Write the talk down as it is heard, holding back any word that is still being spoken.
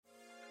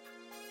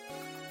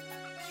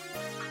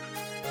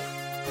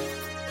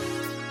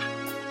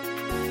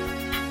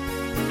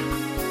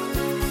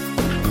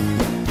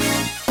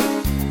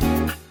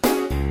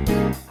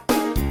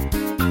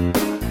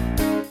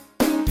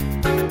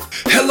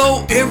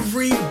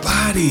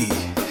everybody.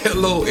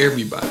 Hello,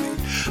 everybody.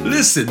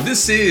 Listen,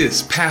 this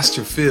is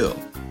Pastor Phil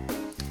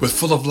with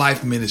Full of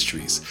Life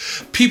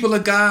Ministries. People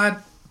of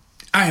God,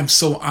 I am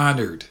so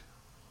honored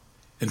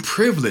and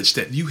privileged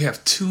that you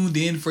have tuned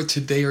in for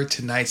today or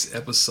tonight's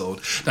episode.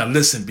 Now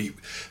listen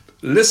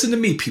to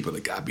me, people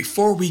of God.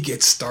 Before we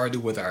get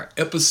started with our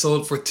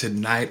episode for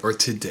tonight or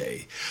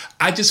today,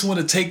 I just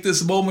want to take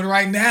this moment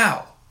right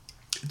now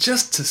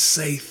just to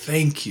say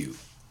thank you.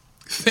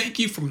 Thank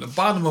you from the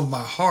bottom of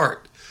my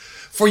heart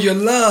for your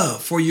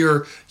love, for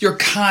your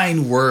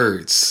kind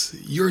words,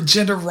 your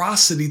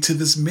generosity to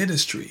this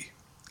ministry.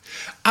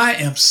 I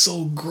am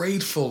so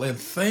grateful and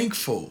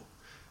thankful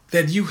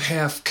that you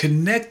have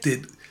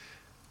connected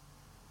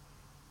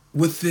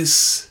with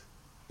this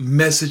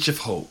message of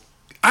hope.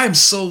 I am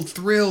so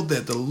thrilled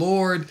that the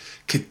Lord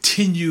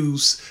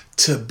continues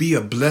to be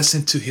a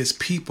blessing to his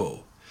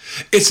people.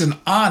 It's an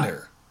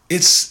honor.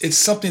 It's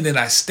something that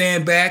I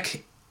stand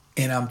back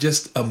and I'm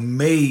just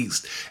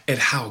amazed at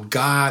how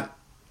God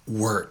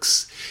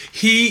works.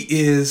 He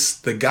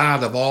is the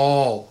God of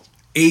all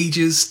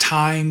ages,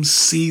 times,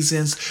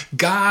 seasons.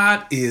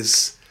 God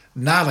is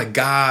not a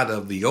God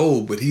of the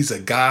old, but he's a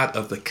God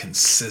of the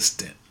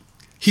consistent.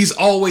 He's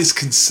always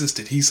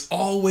consistent. He's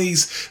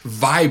always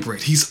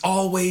vibrant. He's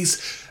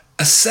always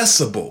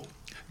accessible.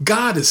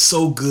 God is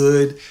so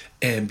good.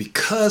 And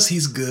because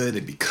he's good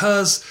and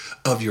because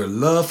of your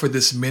love for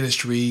this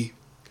ministry,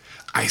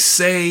 I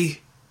say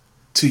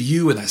to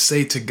you and I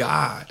say to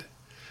God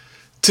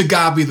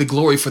be the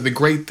glory for the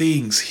great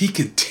things he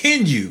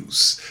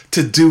continues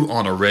to do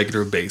on a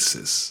regular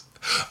basis.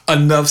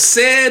 Enough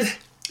said.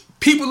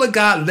 People of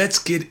God, let's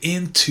get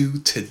into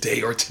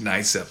today or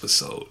tonight's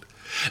episode.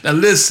 Now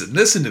listen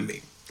to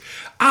me.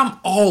 I'm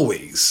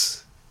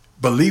always,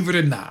 believe it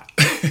or not,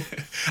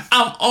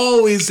 I'm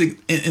always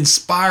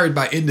inspired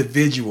by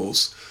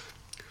individuals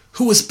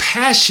who is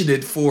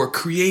passionate for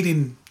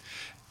creating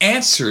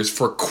answers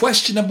for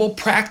questionable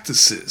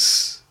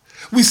practices.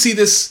 We see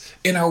this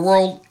in our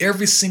world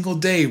every single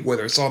day,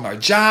 whether it's on our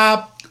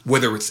job,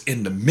 whether it's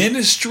in the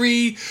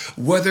ministry,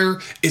 whether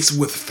it's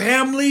with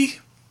family.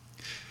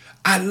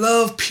 I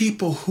love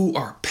people who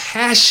are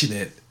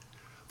passionate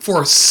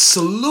for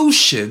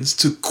solutions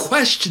to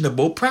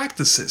questionable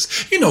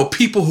practices. You know,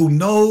 people who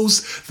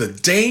knows the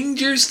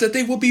dangers that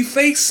they will be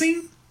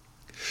facing,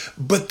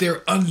 but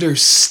their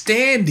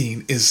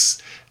understanding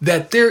is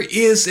that there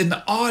is an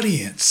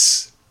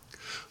audience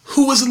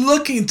who is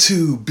looking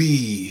to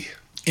be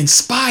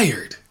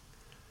inspired.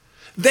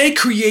 They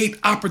create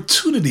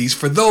opportunities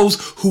for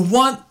those who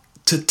want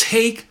to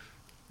take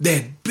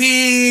that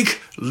big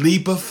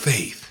leap of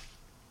faith.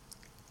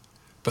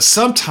 But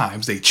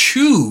sometimes they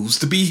choose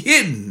to be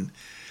hidden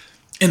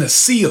in a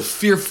sea of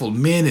fearful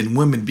men and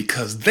women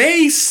because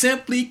they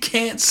simply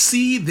can't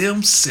see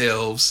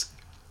themselves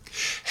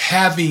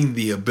having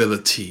the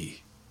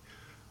ability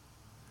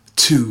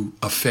to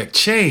affect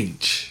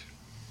change.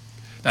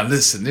 Now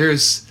listen,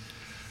 there's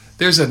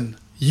an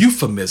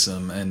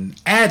euphemism, an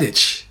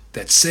adage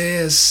that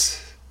says,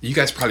 you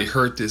guys probably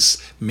heard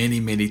this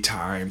many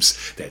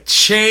times, that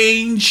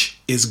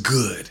change is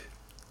good.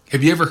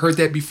 Have you ever heard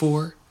that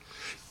before?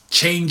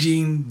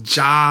 Changing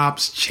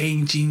jobs,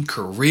 changing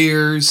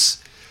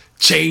careers,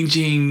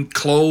 changing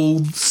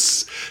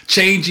clothes,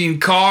 changing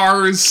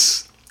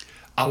cars.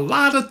 A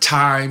lot of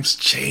times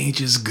change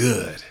is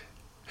good.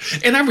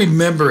 And I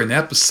remember an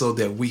episode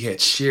that we had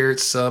shared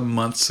some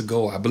months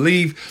ago. I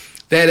believe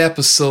that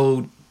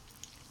episode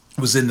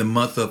was in the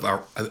month of,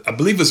 I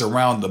believe it was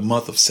around the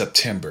month of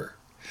September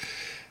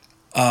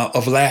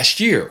of last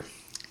year.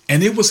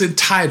 And it was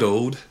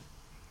entitled,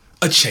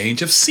 A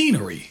Change of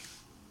Scenery.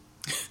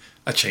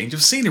 A change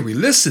of scenery.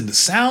 Listen, the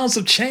sounds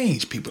of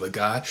change, people of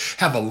God,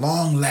 have a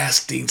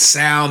long-lasting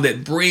sound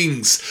that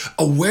brings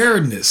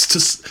awareness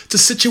to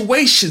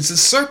situations and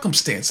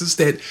circumstances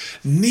that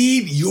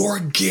need your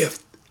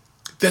gift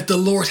that the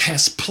Lord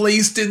has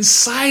placed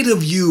inside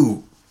of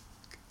you.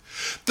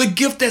 The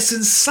gift that's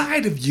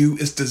inside of you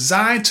is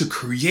designed to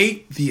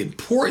create the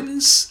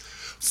importance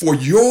for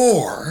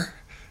now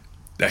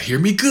hear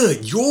me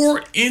good,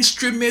 your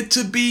instrument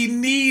to be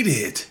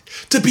needed,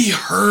 to be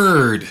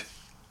heard.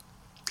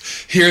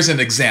 Here's an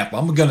example.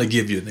 I'm going to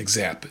give you an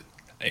example.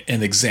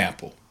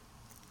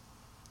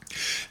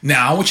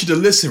 Now, I want you to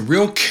listen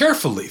real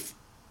carefully,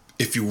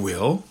 if you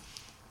will.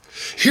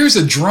 Here's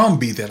a drum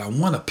beat that I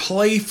want to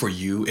play for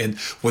you, and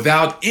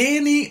without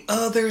any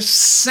other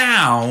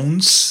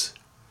sounds,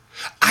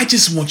 I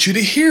just want you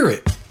to hear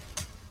it.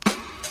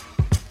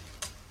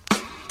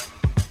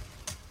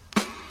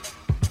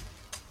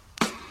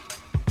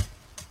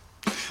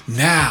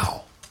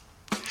 Now,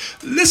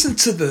 listen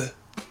to the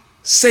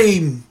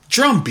same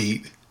drum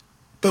beat,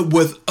 but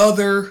with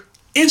other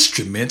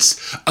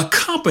instruments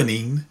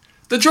accompanying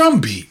the drum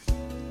beat.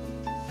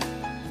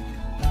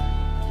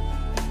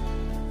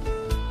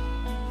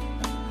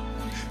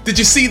 Did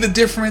you see the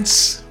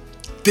difference?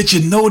 Did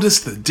you notice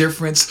the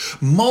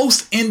difference?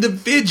 Most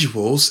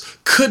individuals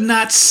could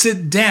not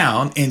sit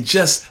down and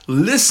just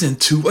listen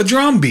to a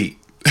drum beat.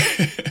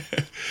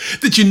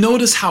 Did you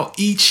notice how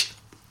each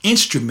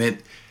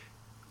instrument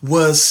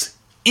was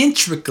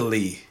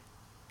intricately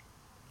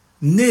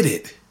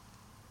knitted,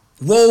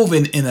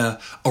 woven in an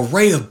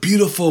array of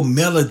beautiful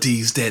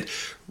melodies that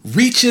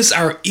reaches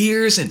our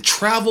ears and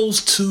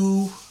travels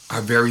to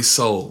our very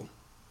soul.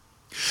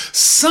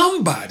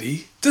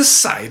 Somebody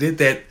decided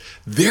that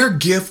their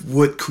gift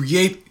would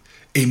create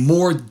a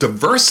more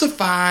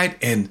diversified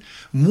and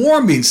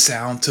warming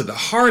sound to the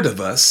heart of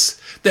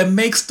us that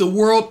makes the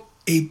world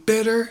a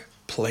better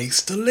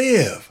place to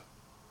live.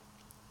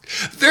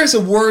 There's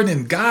a word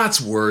in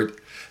God's word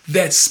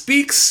that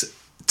speaks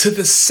to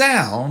the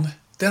sound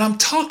that I'm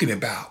talking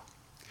about.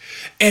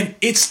 And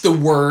it's the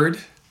word,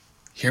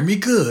 hear me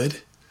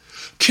good,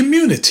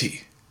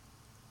 community.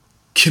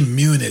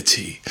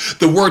 Community.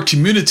 The word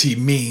community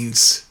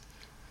means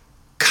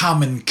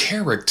common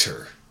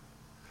character,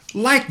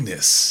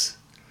 likeness,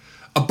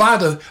 a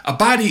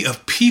body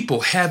of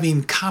people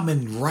having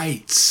common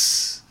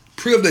rights,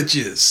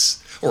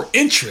 privileges, or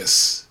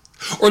interests,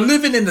 or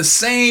living in the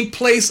same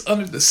place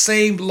under the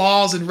same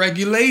laws and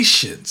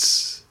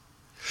regulations.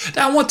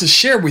 Now, I want to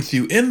share with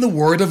you in the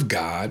Word of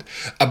God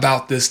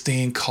about this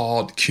thing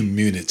called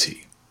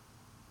community.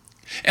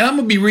 And I'm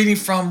going to be reading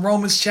from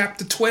Romans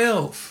chapter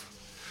 12.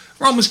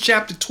 Romans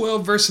chapter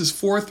 12, verses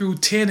 4 through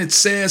 10, it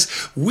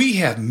says, we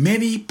have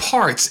many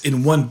parts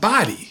in one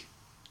body,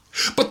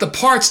 but the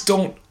parts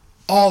don't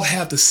all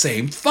have the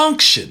same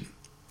function.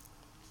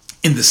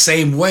 In the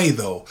same way,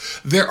 though,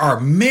 there are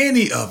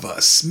many of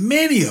us,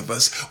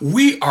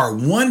 we are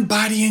one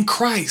body in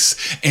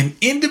Christ, and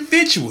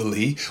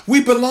individually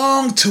we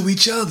belong to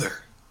each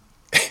other.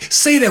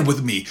 Say that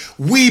with me.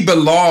 We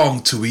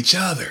belong to each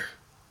other.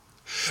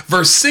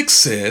 Verse 6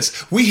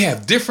 says, we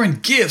have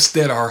different gifts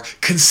that are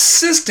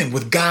consistent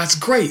with God's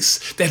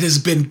grace that has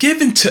been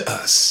given to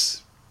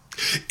us.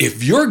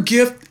 If your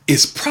gift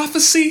is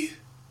prophecy,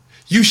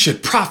 you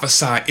should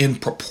prophesy in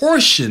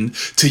proportion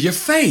to your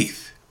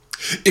faith.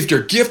 If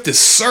your gift is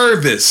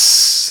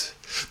service,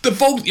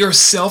 devote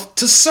yourself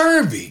to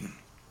serving.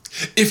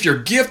 If your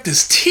gift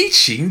is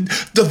teaching,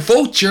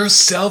 devote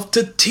yourself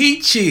to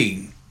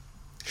teaching.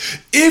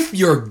 If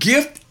your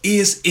gift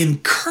is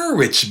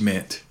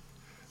encouragement,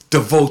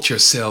 devote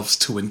yourselves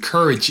to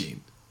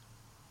encouraging.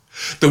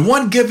 The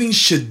one giving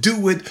should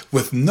do it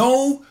with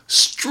no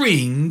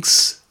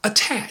strings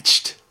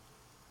attached.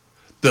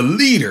 The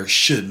leader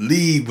should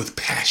lead with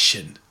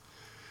passion.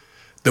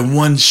 The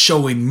one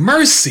showing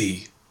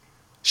mercy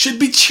should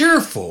be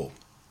cheerful.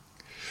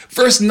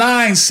 Verse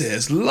 9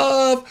 says,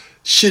 love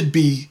should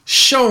be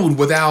shown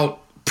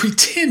without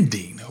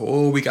pretending.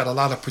 Oh, we got a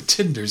lot of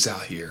pretenders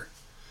out here.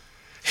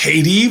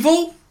 Hate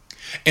evil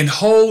and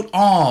hold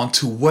on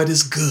to what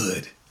is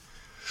good.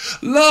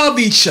 Love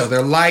each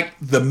other like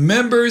the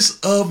members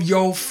of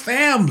your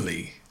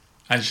family.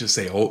 I should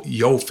say, oh,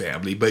 your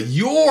family, but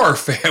your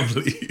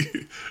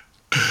family.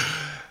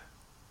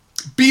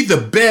 Be the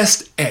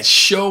best at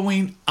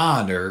showing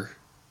honor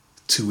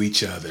to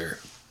each other.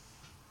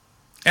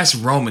 That's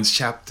Romans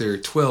chapter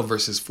 12,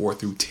 verses 4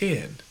 through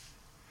 10.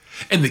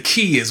 And the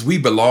key is we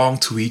belong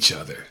to each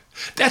other.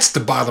 That's the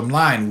bottom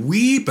line.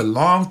 We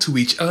belong to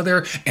each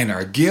other, and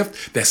our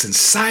gift that's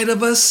inside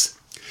of us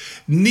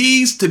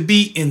needs to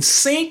be in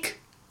sync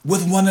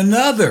with one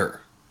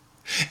another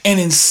and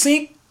in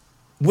sync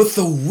with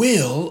the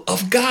will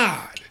of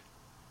God.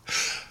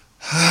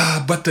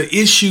 But the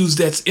issues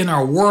that's in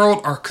our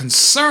world are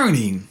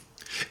concerning,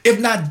 if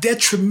not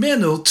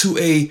detrimental, to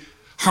a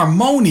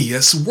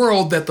harmonious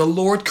world that the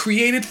Lord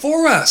created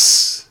for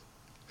us.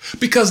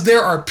 Because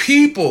there are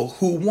people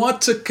who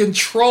want to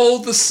control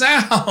the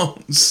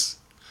sounds.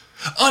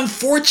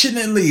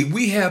 Unfortunately,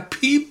 we have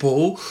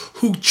people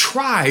who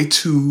try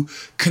to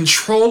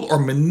control or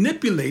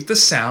manipulate the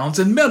sounds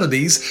and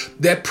melodies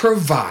that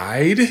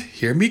provide,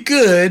 hear me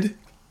good,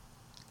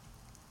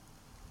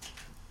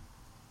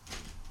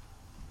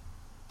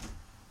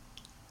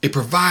 it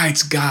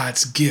provides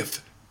God's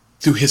gift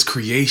through his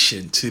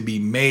creation to be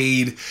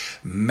made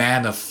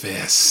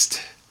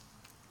manifest.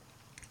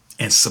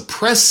 And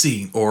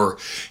suppressing or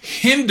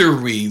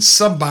hindering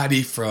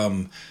somebody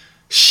from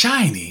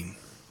shining,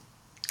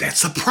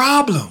 that's a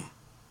problem.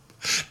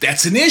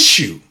 That's an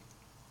issue.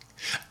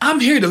 I'm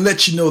here to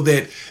let you know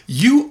that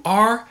you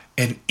are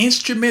an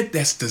instrument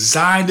that's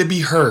designed to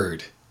be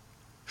heard.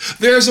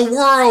 There's a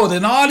world,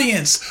 an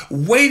audience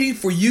waiting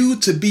for you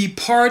to be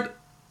part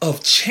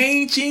of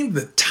changing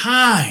the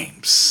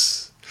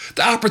times,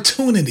 the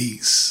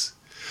opportunities,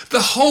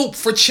 the hope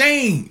for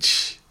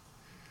change.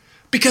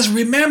 Because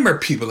remember,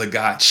 people of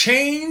God,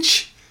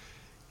 change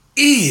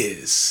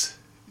is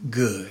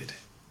good.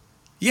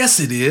 Yes,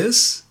 it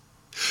is.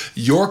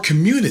 Your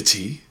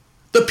community,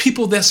 the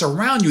people that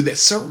surround you, that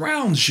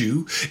surrounds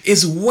you,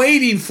 is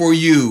waiting for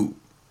you.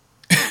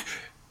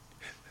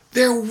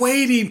 They're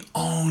waiting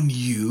on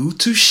you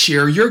to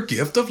share your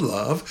gift of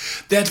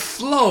love that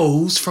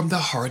flows from the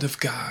heart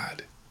of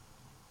God.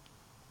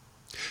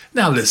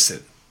 Now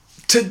listen,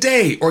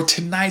 today or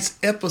tonight's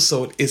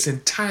episode is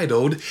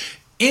entitled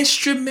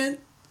Instrument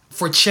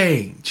for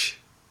Change.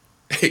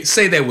 Hey,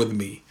 say that with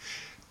me.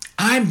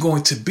 I'm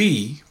going to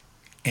be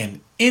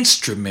an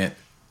instrument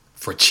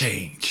for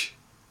change.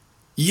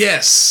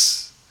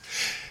 Yes.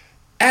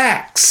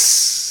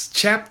 Acts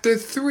chapter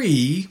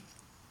 3,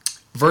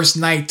 verse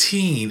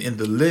 19 in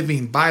the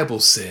Living Bible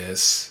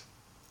says,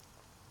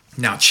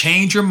 now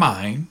change your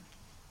mind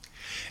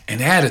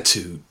and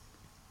attitude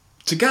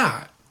to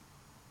God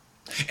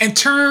and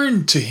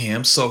turn to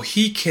him so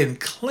he can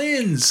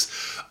cleanse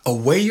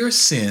away your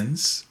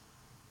sins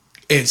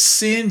and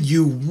send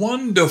you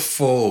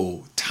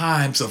wonderful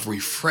times of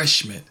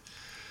refreshment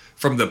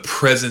from the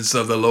presence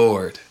of the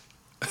Lord.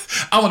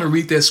 I want to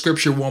read that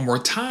scripture one more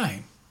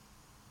time.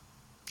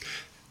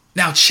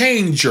 Now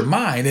change your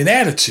mind and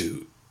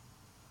attitude.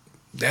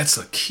 That's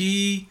a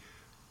key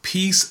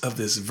piece of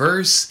this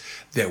verse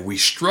that we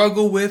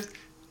struggle with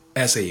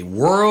as a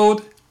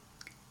world,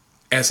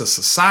 as a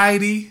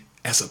society,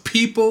 as a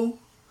people.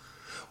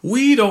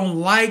 We don't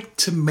like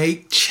to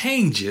make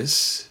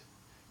changes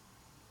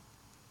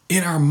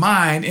in our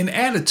mind and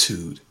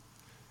attitude.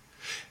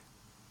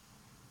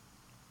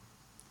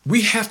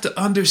 We have to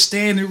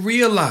understand and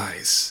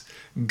realize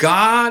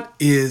God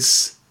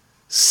is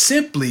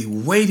simply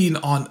waiting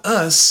on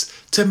us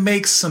to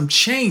make some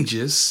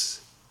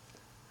changes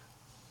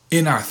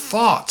in our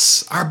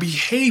thoughts, our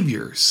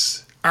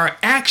behaviors, our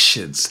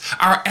actions,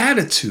 our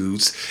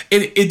attitudes.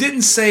 It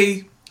didn't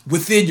say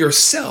within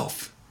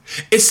yourself.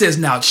 It says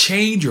now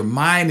change your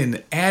mind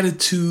and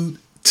attitude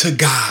to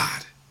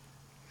God.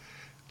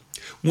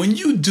 When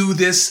you do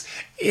this,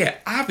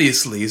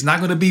 obviously it's not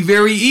going to be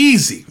very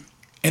easy.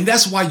 And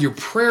that's why your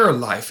prayer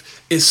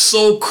life is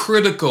so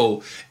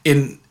critical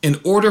in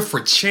order for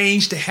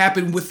change to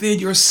happen within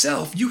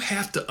yourself. You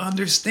have to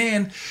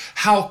understand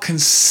how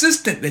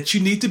consistent that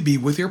you need to be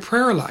with your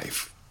prayer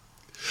life.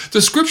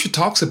 The scripture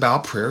talks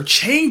about prayer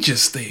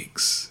changes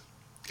things.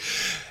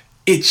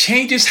 It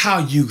changes how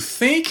you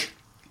think.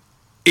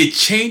 It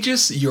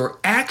changes your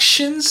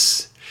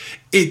actions.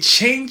 It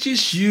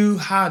changes you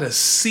how to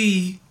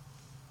see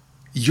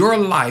your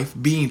life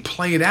being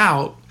played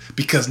out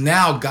because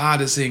now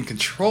God is in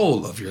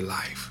control of your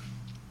life.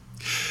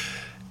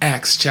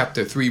 Acts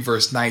chapter 3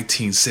 verse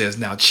 19 says,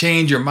 now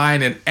change your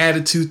mind and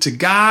attitude to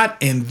God.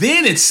 And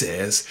then it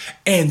says,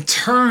 and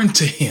turn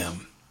to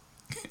him.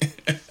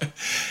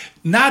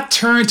 Not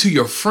turn to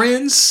your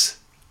friends,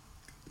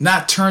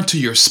 not turn to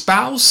your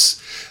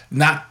spouse,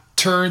 not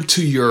turn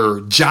to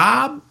your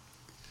job,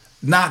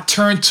 not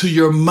turn to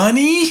your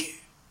money,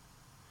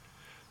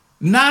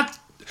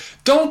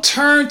 don't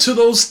turn to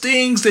those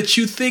things that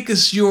you think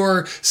is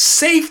your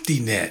safety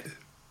net.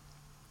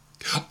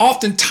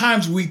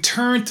 Oftentimes we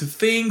turn to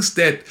things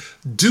that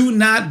do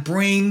not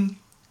bring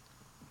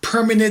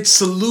permanent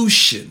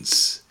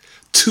solutions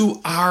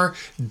to our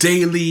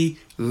daily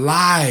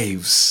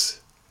lives.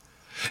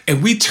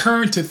 And we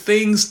turn to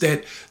things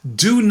that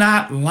do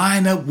not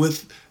line up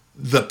with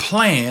the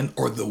plan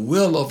or the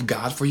will of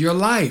God for your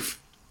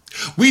life.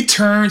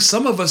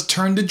 Some of us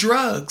turn to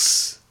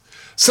drugs.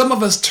 Some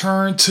of us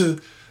turn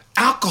to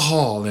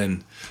alcohol,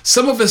 and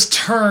some of us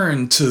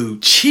turn to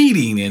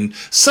cheating, and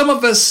some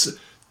of us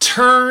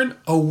turn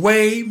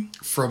away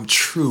from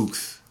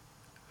truth.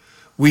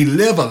 We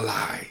live a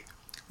lie.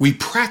 We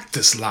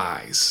practice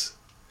lies.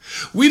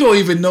 We don't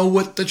even know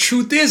what the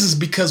truth is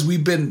because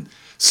we've been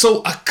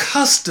so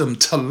accustomed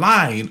to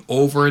lying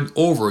over and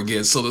over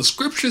again. So the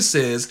scripture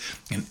says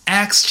in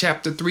Acts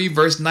chapter 3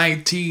 verse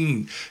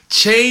 19,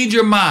 change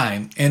your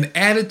mind and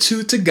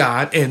attitude to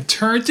God and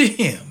turn to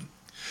him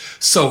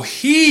so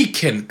he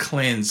can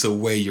cleanse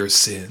away your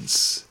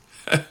sins.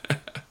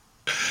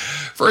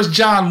 1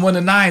 John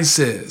 1:9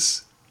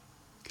 says,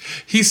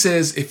 he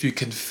says, if you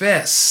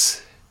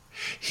confess,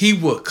 he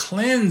will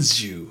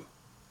cleanse you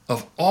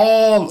of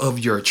all of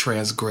your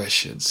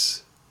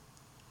transgressions.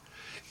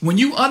 When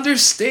you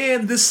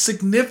understand this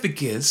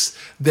significance,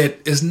 that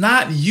is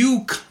not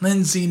you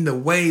cleansing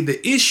away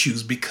the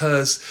issues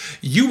because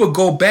you will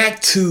go back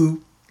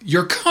to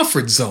your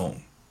comfort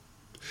zone.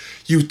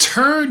 You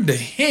turn to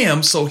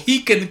him so he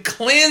can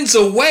cleanse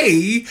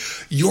away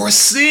your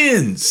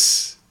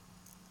sins.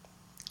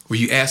 Well,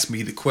 you ask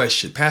me the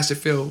question, Pastor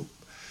Phil,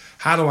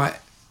 how do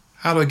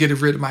I get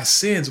rid of my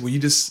sins? Well, you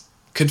just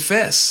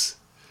confess.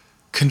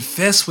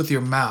 Confess with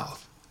your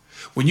mouth.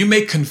 When you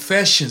make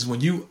confessions,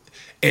 when you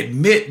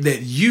admit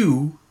that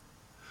you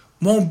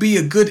won't be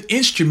a good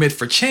instrument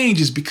for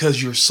change is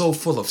because you're so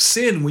full of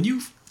sin. When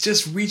you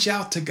just reach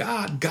out to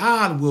God,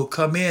 God will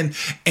come in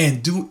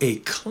and do a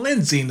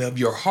cleansing of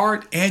your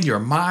heart and your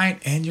mind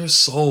and your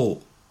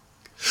soul.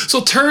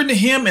 So turn to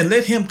him and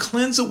let him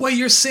cleanse away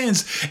your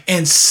sins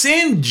and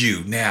send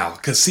you now.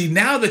 Because see,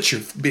 now that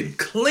you've been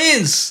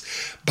cleansed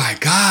by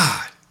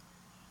God,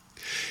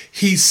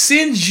 he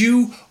sends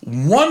you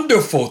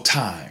wonderful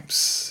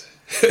times.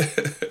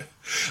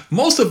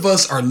 Most of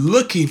us are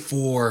looking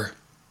for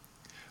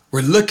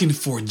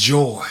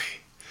joy.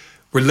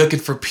 We're looking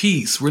for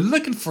peace. We're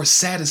looking for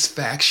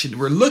satisfaction.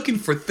 We're looking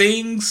for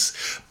things.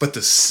 But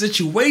the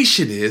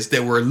situation is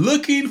that we're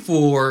looking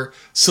for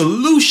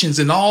solutions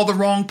in all the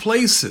wrong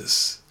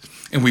places.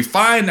 And we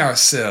find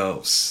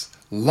ourselves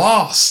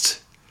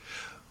lost.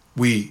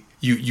 We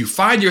you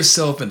find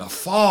yourself in a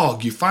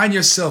fog. You find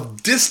yourself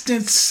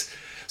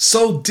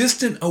so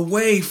distant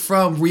away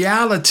from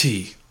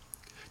reality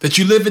that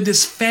you live in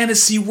this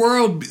fantasy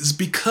world is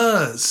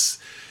because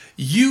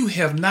you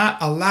have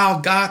not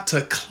allowed God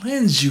to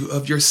cleanse you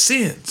of your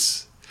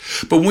sins.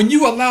 But when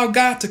you allow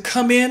God to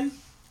come in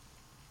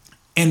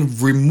and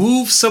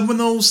remove some of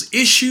those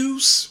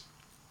issues,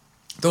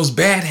 those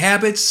bad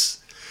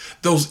habits,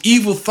 those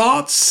evil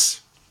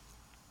thoughts,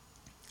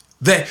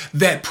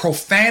 that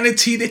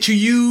profanity that you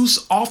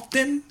use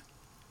often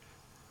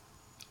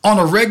on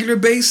a regular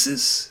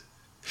basis,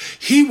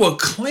 he will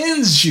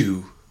cleanse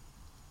you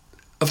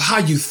of how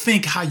you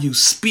think, how you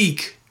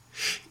speak.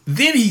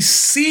 Then he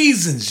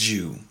seasons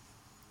you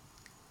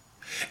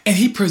and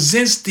he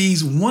presents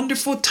these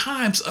wonderful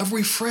times of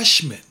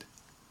refreshment.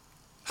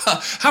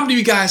 How many of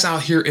you guys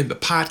out here in the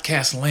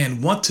podcast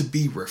land want to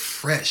be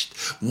refreshed,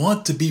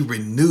 want to be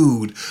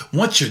renewed,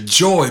 want your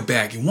joy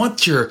back, you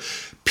want your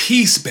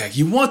peace back,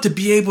 you want to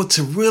be able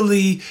to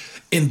really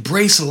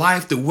embrace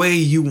life the way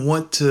you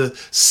want to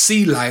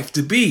see life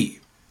to be?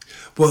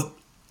 Well,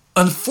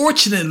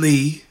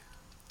 unfortunately,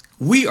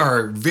 we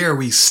are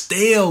very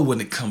stale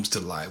when it comes to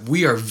life.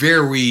 We are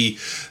very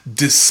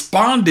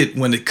despondent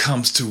when it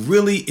comes to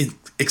really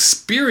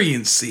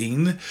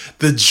experiencing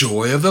the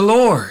joy of the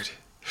Lord.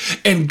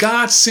 And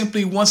God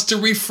simply wants to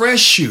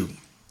refresh you.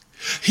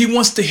 He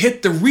wants to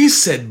hit the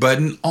reset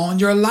button on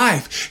your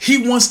life.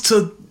 He wants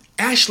to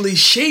actually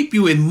shape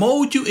you and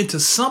mold you into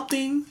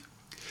something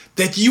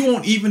that you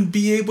won't even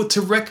be able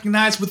to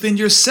recognize within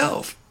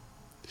yourself.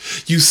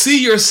 You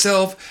see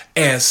yourself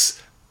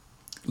as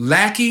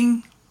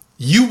lacking,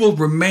 you will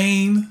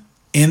remain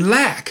in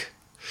lack.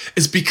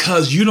 It's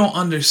because you don't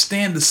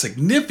understand the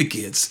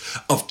significance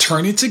of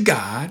turning to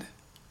God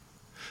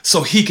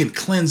so he can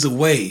cleanse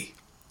away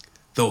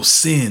those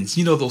sins,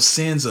 those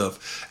sins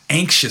of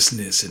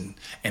anxiousness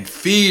and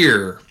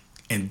fear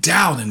and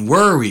doubt and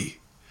worry.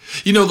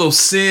 Those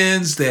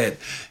sins that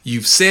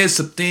you've said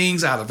some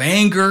things out of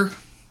anger.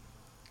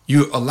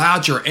 You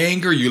allowed your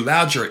anger, you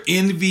allowed your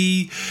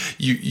envy,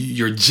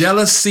 your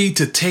jealousy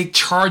to take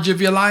charge of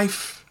your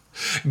life.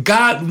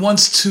 God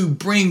wants to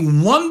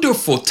bring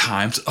wonderful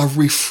times of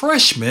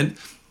refreshment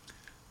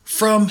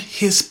from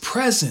his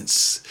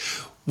presence.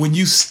 When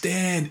you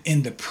stand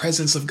in the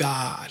presence of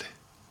God,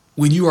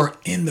 when you are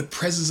in the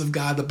presence of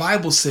God, the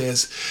Bible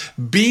says,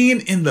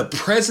 being in the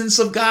presence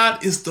of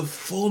God is the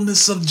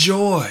fullness of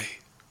joy.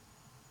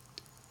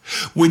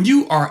 When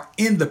you are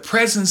in the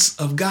presence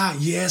of God,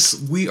 yes,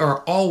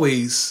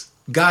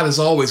 God is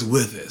always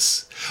with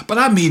us. But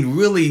I mean,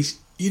 really,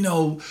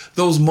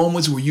 those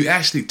moments where you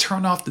actually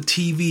turn off the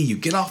TV, you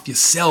get off your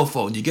cell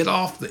phone, you get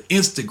off the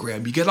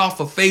Instagram, you get off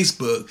of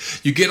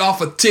Facebook, you get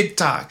off of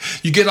TikTok,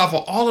 you get off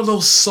of all of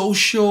those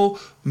social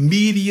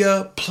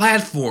media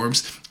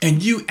platforms,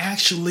 and you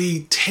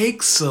actually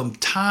take some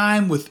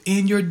time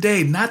within your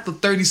day, not the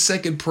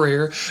 30-second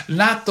prayer,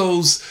 not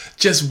those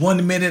just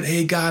 1 minute,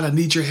 hey God, I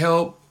need your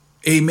help,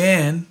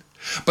 amen.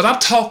 But I'm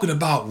talking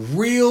about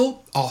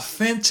real,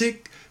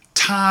 authentic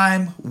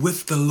time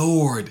with the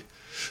Lord,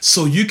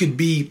 so you can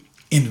be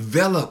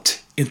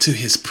enveloped into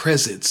his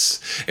presence.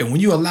 And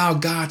when you allow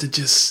God to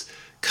just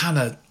kind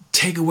of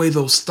take away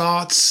those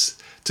thoughts,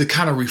 to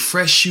kind of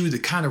refresh you, to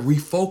kind of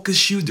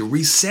refocus you, to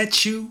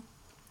reset you,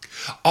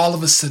 all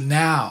of a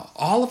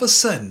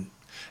sudden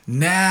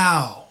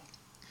now,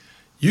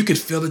 you could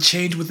feel the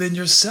change within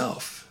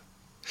yourself.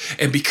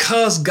 And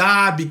because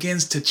God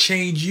begins to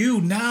change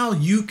you, now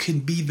you can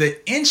be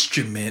the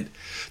instrument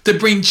to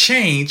bring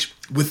change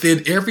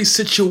within every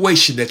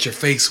situation that you're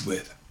faced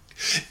with.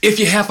 If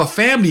you have a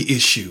family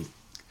issue,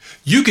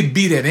 you could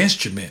be that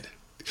instrument.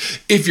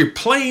 If you're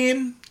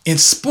playing in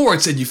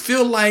sports and you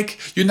feel like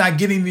you're not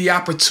getting the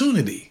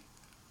opportunity,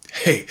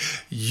 hey,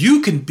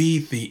 you can be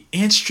the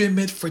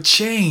instrument for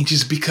change.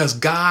 It's because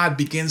God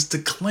begins to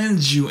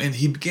cleanse you and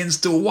he begins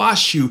to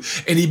wash you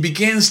and he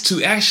begins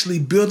to actually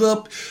build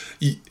up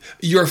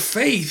your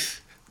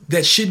faith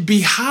that should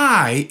be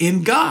high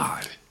in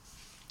God.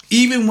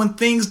 Even when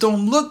things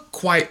don't look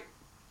quite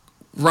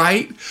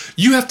right,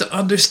 you have to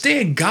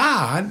understand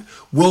God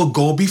will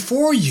go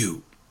before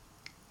you.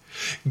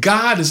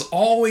 God is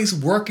always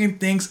working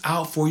things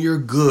out for your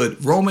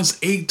good. Romans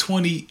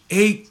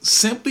 8:28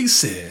 simply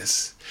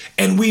says,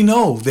 and we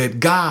know that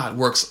God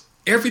works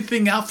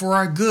everything out for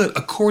our good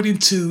according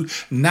to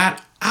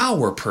not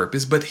our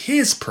purpose, but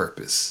his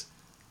purpose.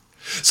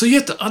 So you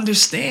have to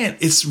understand,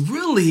 it's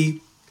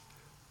really,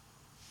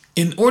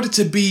 in order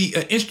to be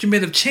an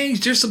instrument of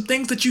change, there's some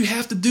things that you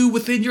have to do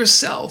within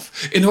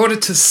yourself in order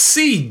to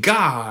see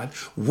God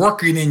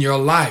working in your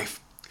life.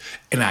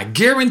 And I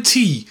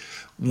guarantee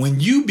when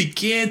you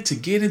begin to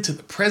get into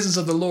the presence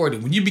of the Lord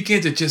and when you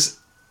begin to just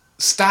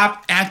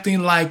stop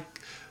acting like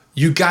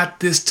you got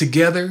this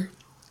together,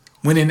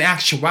 when in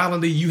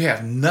actuality you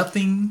have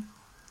nothing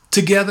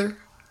together,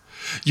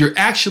 you're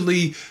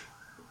actually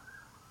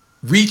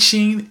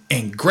reaching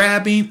and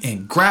grabbing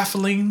and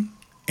grappling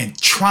and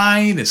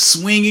trying and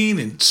swinging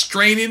and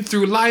straining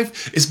through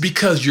life, is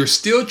because you're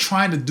still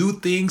trying to do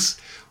things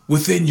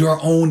within your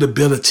own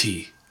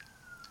ability.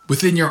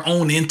 within your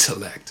own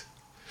intellect.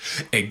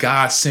 And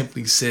God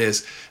simply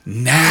says,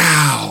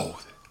 now.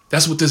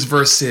 That's what this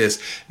verse says.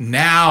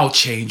 Now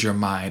change your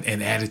mind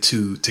and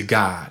attitude to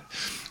God.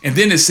 And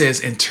then it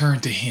says, and turn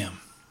to him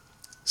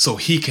so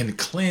he can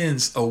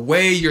cleanse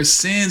away your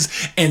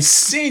sins and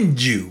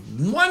send you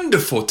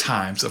wonderful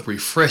times of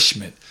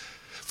refreshment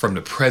from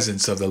the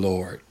presence of the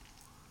Lord.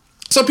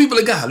 So people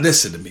of God,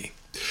 listen to me.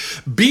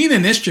 Being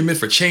an instrument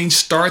for change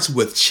starts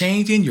with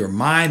changing your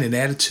mind and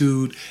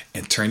attitude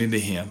and turning to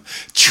him.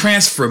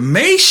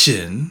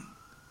 Transformation,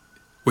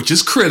 which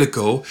is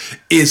critical,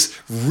 is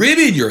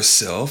ridding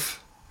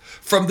yourself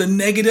from the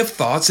negative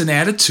thoughts and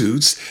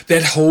attitudes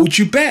that hold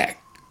you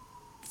back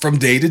from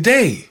day to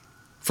day,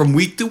 from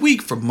week to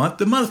week, from month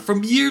to month,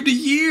 from year to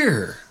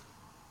year.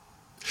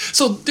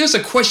 So there's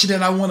a question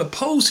that I want to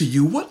pose to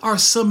you. What are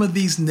some of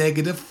these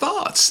negative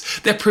thoughts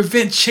that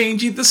prevent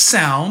changing the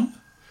sound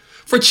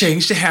for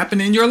change to happen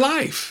in your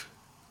life?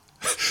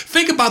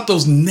 Think about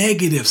those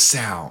negative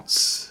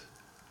sounds.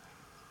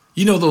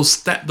 You know,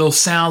 those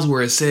sounds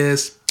where it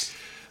says,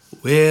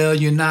 well,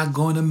 you're not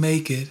going to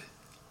make it.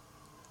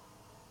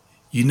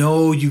 You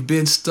know, you've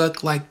been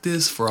stuck like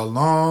this for a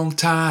long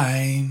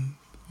time.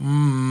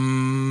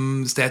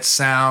 It's that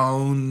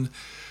sound.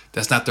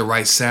 That's not the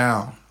right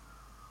sound.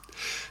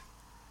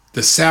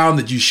 The sound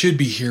that you should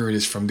be hearing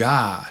is from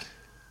God,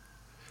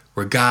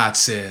 where God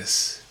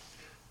says,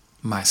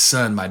 my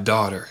son, my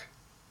daughter,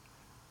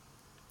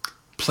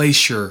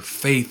 place your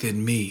faith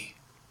in me.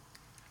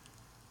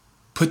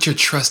 Put your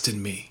trust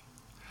in me.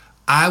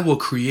 I will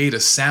create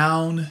a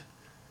sound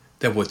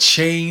that will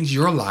change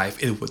your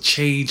life. It will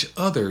change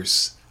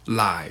others'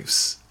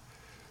 lives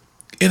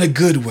in a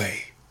good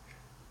way,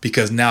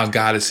 because now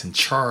God is in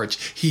charge.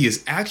 He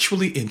is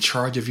actually in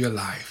charge of your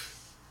life.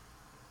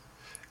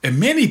 And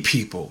many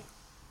people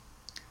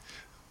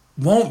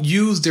won't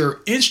use their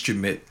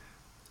instrument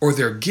or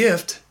their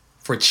gift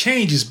for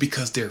changes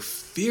because they're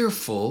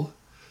fearful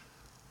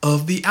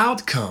of the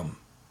outcome,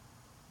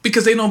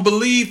 because they don't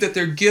believe that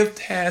their gift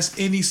has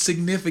any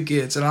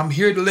significance. And I'm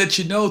here to let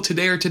you know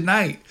today or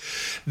tonight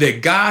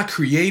that God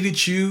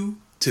created you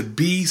to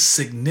be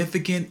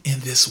significant in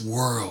this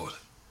world.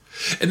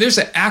 And there's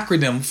an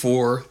acronym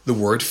for the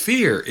word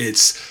fear.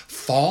 It's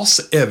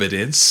false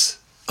evidence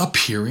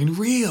appearing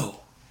real.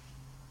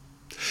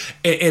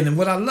 And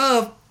what I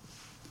love,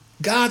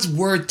 God's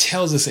word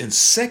tells us in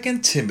 2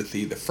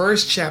 Timothy, the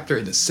 1st chapter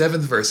in the 7th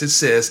verse, it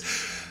says,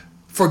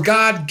 for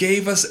God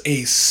gave us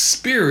a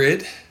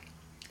spirit,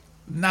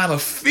 not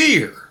of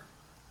fear,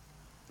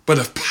 but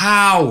of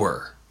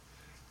power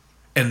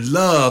and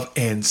love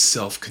and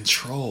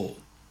self-control.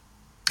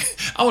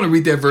 I want to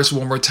read that verse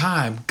one more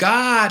time.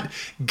 God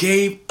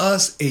gave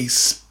us a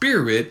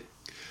spirit,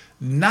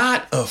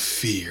 not of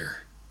fear,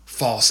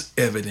 false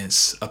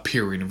evidence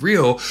appearing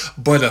real,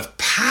 but of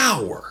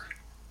power,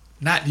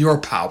 not your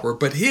power,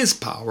 but his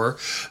power,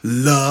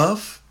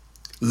 love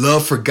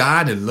for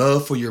God and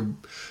love for your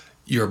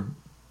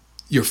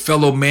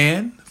fellow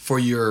man, for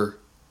your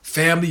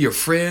family, your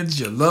friends,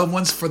 your loved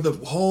ones, for the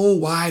whole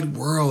wide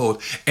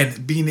world,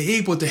 and being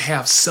able to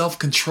have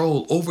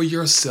self-control over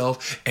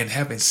yourself and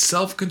having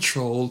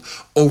self-control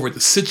over the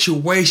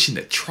situation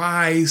that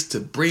tries to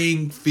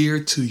bring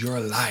fear to your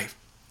life.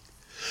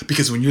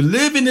 Because when you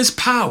live in this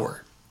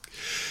power,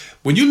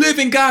 when you live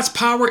in God's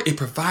power, it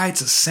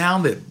provides a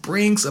sound that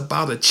brings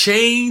about a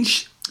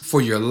change for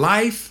your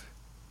life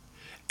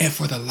and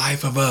for the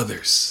life of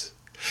others.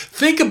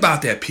 Think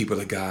about that,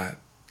 people of God.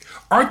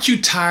 Aren't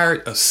you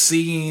tired of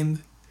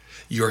seeing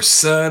your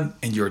son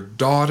and your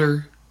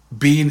daughter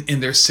being in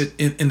the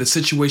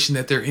situation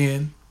that they're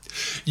in?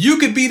 You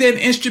could be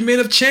that instrument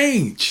of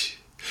change.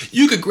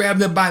 You could grab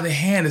them by the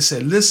hand and say,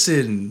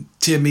 listen,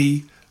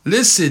 Timmy,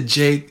 listen,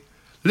 Jake,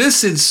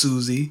 listen,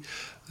 Susie,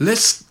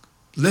 let's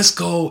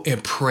go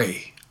and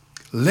pray.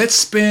 Let's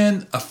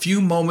spend a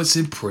few moments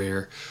in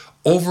prayer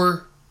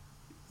over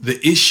the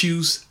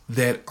issues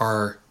that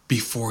are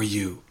before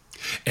you.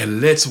 And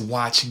let's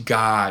watch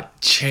God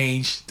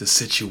change the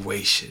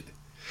situation.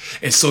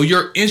 And so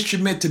your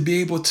instrument to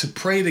be able to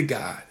pray to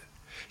God,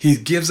 he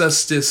gives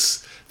us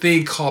this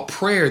thing called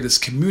prayer, this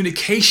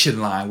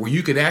communication line where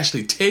you can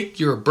actually take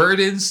your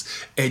burdens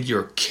and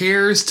your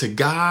cares to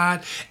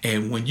God.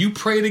 And when you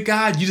pray to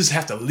God, you just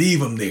have to leave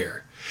them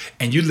there.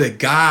 And you let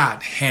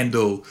God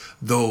handle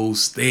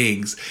those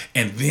things.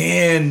 And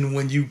then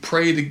when you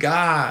pray to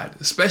God,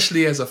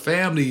 especially as a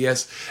family,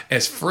 as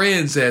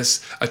friends,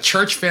 as a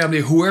church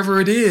family,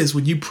 whoever it is,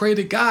 when you pray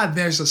to God,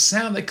 there's a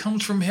sound that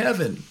comes from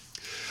heaven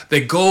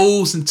that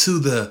goes into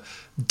the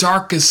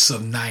darkest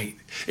of night.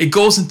 It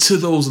goes into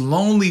those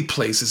lonely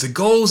places. It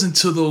goes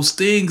into those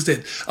things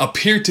that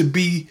appear to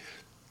be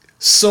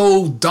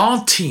so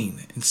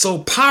daunting and so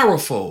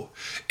powerful.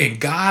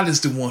 And God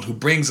is the one who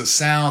brings a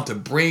sound to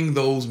bring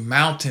those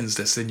mountains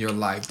that's in your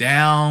life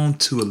down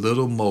to a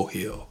little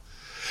molehill.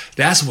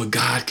 That's what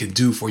God can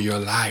do for your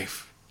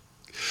life.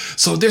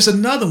 So there's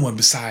another one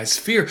besides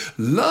fear.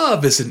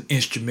 Love is an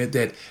instrument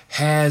that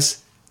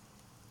has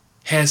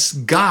has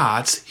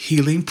God's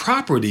healing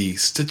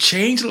properties to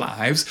change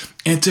lives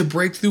and to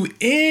break through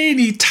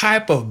any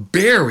type of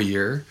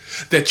barrier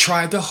that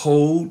tried to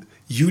hold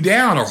you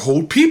down or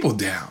hold people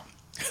down.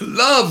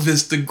 Love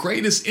is the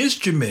greatest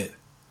instrument.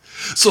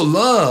 So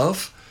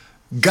love,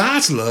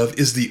 God's love,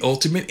 is the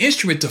ultimate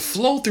instrument to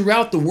flow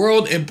throughout the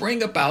world and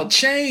bring about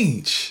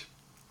change.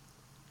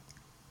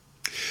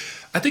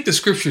 I think the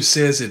scripture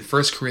says in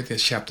 1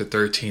 Corinthians chapter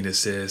 13, it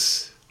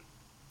says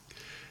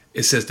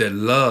that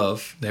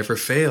love never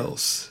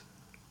fails.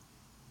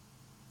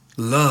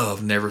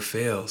 Love never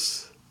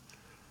fails.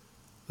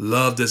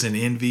 Love doesn't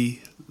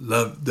envy.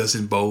 Love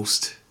doesn't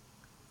boast.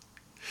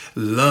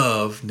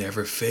 Love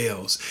never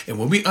fails. And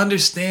when we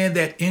understand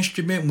that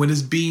instrument, when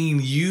it's being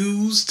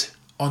used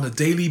on a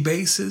daily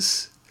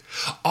basis,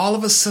 all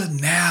of a sudden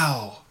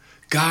now,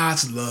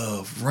 God's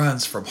love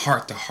runs from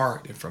heart to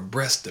heart and from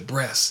breast to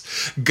breast.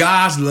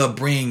 God's love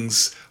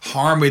brings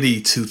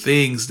harmony to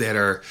things that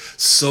are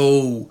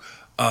so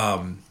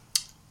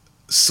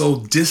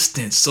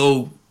distant,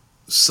 so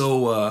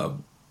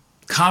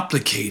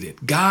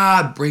complicated.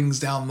 God brings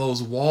down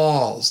those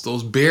walls,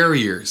 those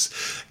barriers.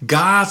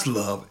 God's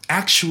love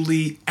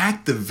actually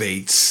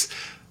activates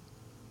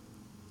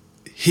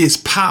his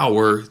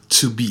power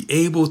to be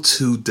able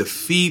to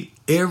defeat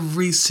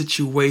every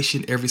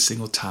situation every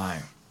single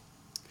time.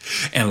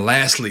 And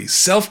lastly,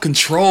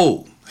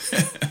 self-control.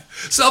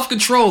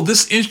 Self-control.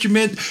 This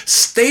instrument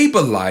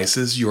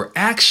stabilizes your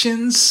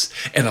actions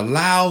and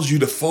allows you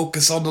to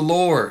focus on the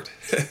Lord.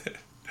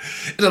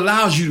 It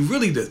allows you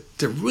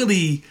to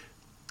really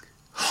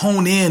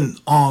hone in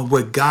on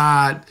what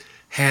God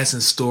has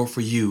in store for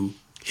you,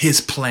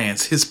 his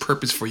plans, his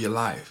purpose for your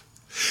life,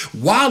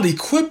 while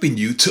equipping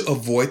you to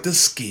avoid the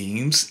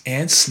schemes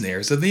and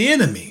snares of the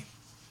enemy.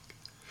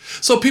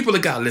 So people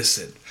of God,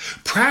 listen,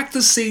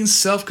 practicing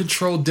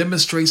self-control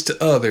demonstrates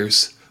to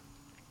others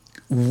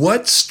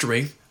what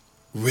strength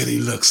really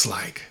looks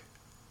like.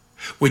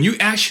 When you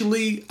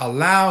actually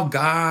allow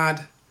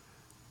God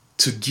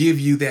to give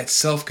you that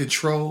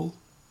self-control,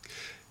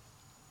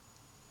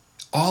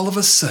 all of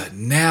a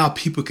sudden now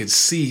people can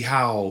see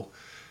how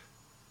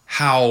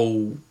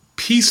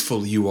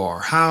peaceful you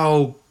are,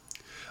 how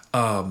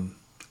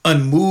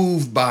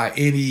unmoved by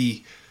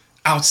any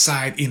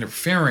outside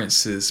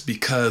interferences,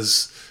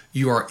 because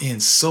you are in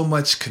so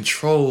much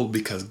control,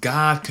 because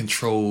God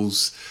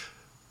controls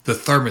the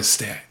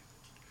thermostat,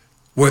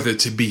 whether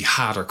to be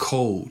hot or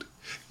cold.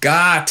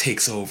 God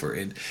takes over,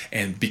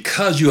 and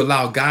because you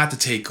allow God to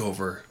take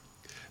over,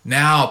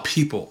 now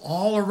people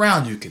all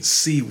around you can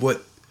see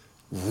what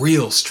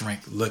real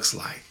strength looks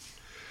like.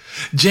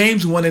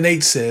 James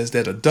 1:8 says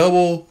that a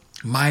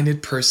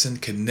double-minded person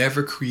can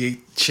never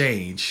create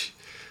change,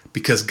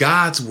 because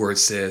God's word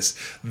says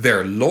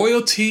their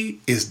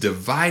loyalty is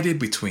divided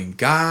between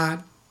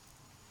God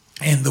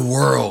and the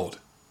world.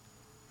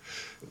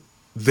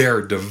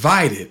 They're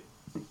divided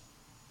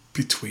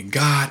between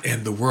God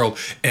and the world,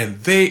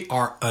 and they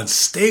are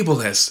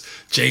unstable, as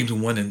James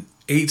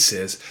 1:8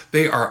 says.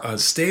 They are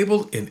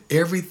unstable in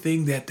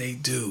everything that they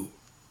do.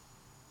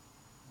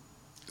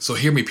 So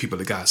hear me, people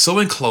of God. So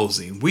in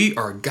closing, we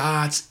are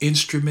God's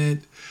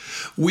instrument.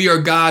 We are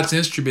God's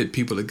instrument,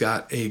 people of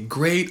God, a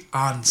great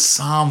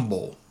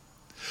ensemble.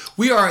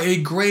 We are a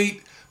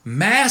great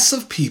mass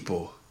of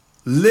people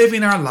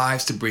living our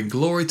lives to bring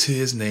glory to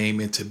his name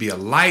and to be a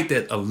light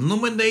that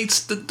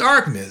illuminates the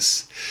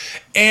darkness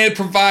and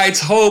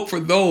provides hope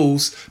for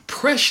those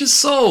precious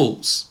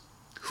souls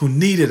who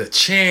needed a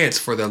chance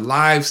for their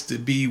lives to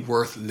be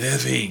worth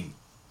living.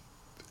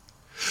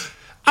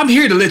 I'm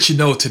here to let you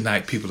know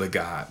tonight, people of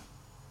God,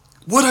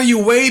 what are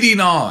you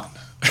waiting on?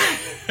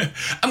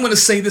 I'm going to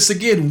say this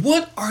again.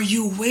 What are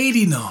you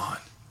waiting on?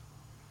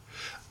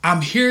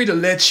 I'm here to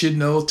let you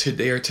know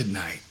today or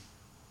tonight.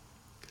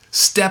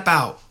 Step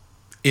out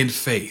in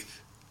faith.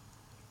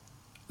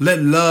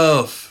 Let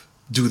love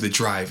do the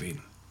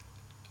driving.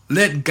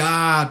 Let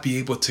God be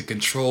able to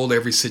control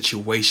every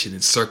situation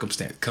and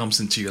circumstance that comes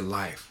into your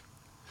life.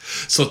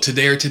 So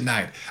today or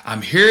tonight,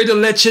 I'm here to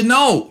let you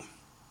know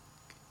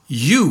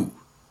you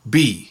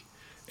be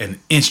an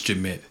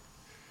instrument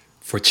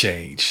for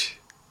change.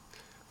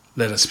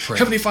 Let us pray.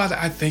 Heavenly Father,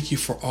 I thank you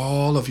for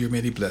all of your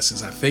many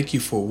blessings. I thank you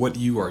for what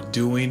you are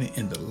doing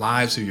in the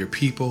lives of your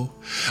people.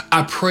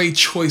 I pray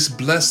choice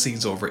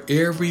blessings over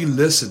every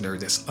listener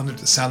that's under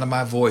the sound of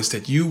my voice,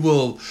 that you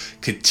will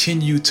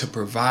continue to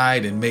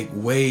provide and make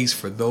ways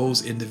for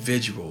those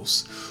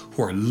individuals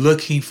who are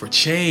looking for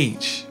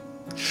change.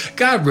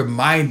 God,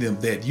 remind them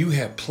that you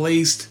have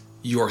placed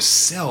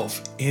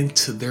yourself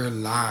into their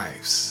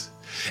lives.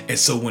 And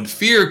so when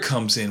fear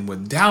comes in,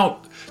 when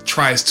doubt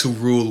tries to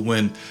rule,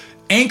 when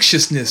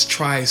anxiousness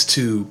tries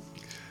to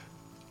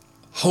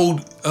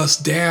hold us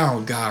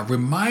down, God,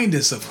 remind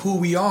us of who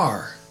we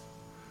are.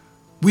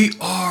 We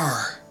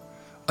are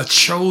a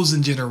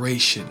chosen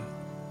generation.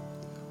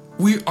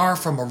 We are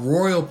from a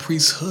royal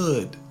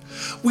priesthood.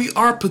 We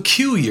are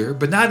peculiar,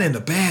 but not in a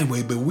bad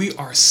way, but we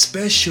are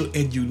special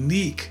and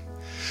unique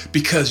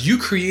because you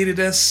created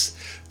us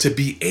to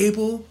be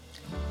able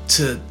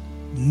to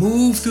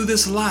move through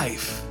this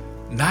life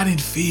not in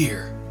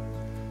fear,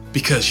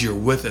 because you're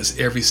with us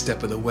every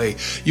step of the way.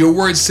 Your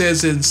word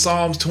says in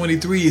Psalms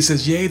 23, it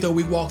says, yea, though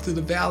we walk through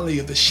the valley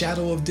of the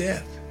shadow of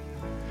death,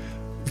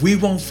 we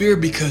won't fear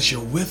because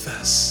you're with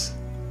us.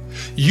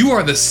 You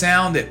are the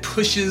sound that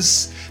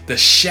pushes the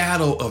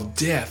shadow of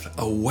death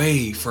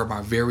away from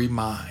our very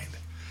mind,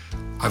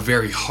 our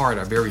very heart,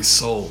 our very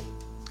soul.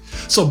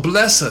 So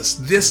bless us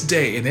this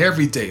day and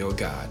every day, oh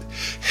God.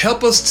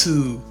 Help us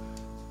to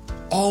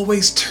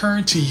always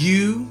turn to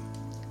you.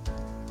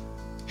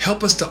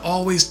 Help us to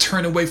always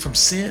turn away from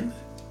sin.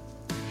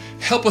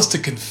 Help us to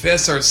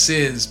confess our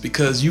sins,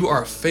 because you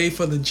are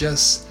faithful and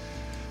just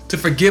to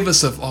forgive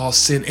us of all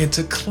sin and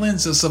to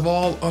cleanse us of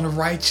all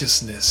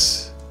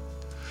unrighteousness.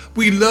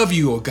 We love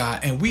you, oh God,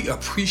 and we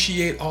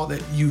appreciate all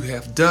that you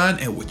have done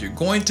and what you're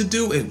going to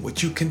do and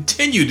what you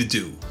continue to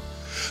do.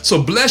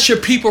 So bless your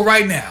people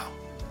right now.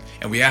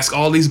 And we ask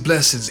all these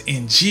blessings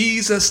in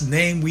Jesus'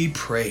 name we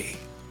pray.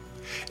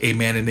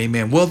 Amen and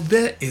amen. Well,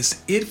 that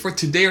is it for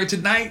today or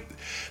tonight.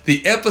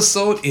 The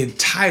episode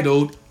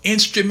entitled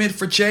Instrument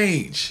for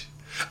Change.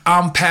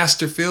 I'm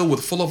Pastor Phil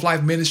with Full of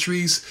Life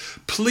Ministries.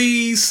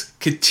 Please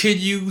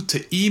continue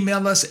to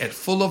email us at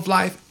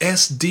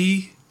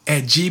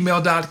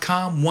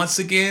fulloflifesd@gmail.com. Once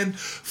again,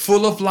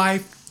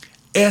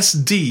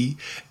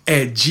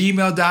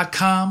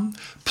 fulloflifesd@gmail.com.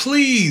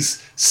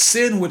 Please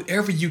send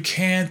whatever you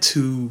can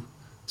to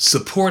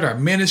support our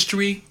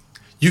ministry.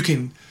 You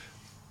can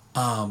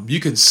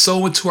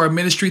sow into our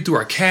ministry through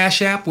our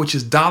Cash App, which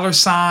is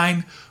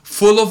 $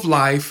 Full of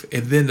Life,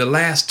 and then the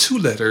last two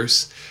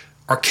letters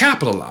are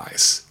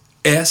capitalized,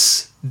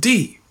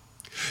 SD.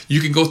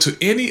 You can go to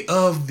any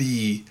of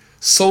the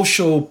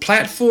social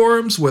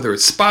platforms, whether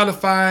it's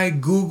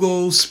Spotify,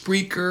 Google,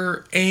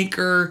 Spreaker,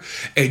 Anchor,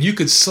 and you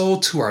can sow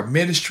to our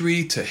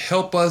ministry to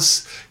help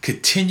us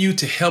continue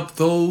to help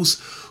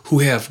those who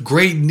have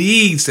great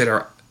needs that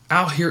are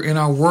out here in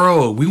our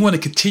world. We want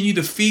to continue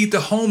to feed the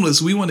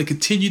homeless. We want to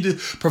continue to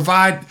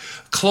provide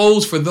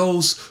clothes for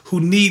those who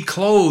need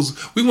clothes.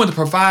 We want to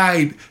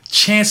provide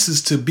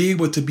chances to be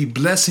able to be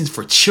blessings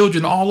for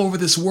children all over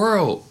this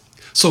world.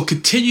 So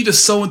continue to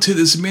sow into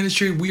this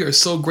ministry. We are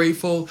so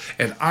grateful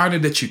and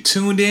honored that you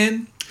tuned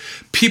in.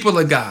 People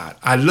of God,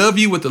 I love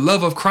you with the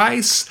love of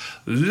Christ.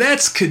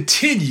 Let's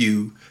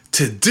continue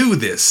to do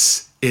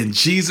this in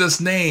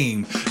Jesus'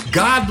 name.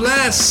 God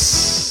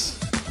bless.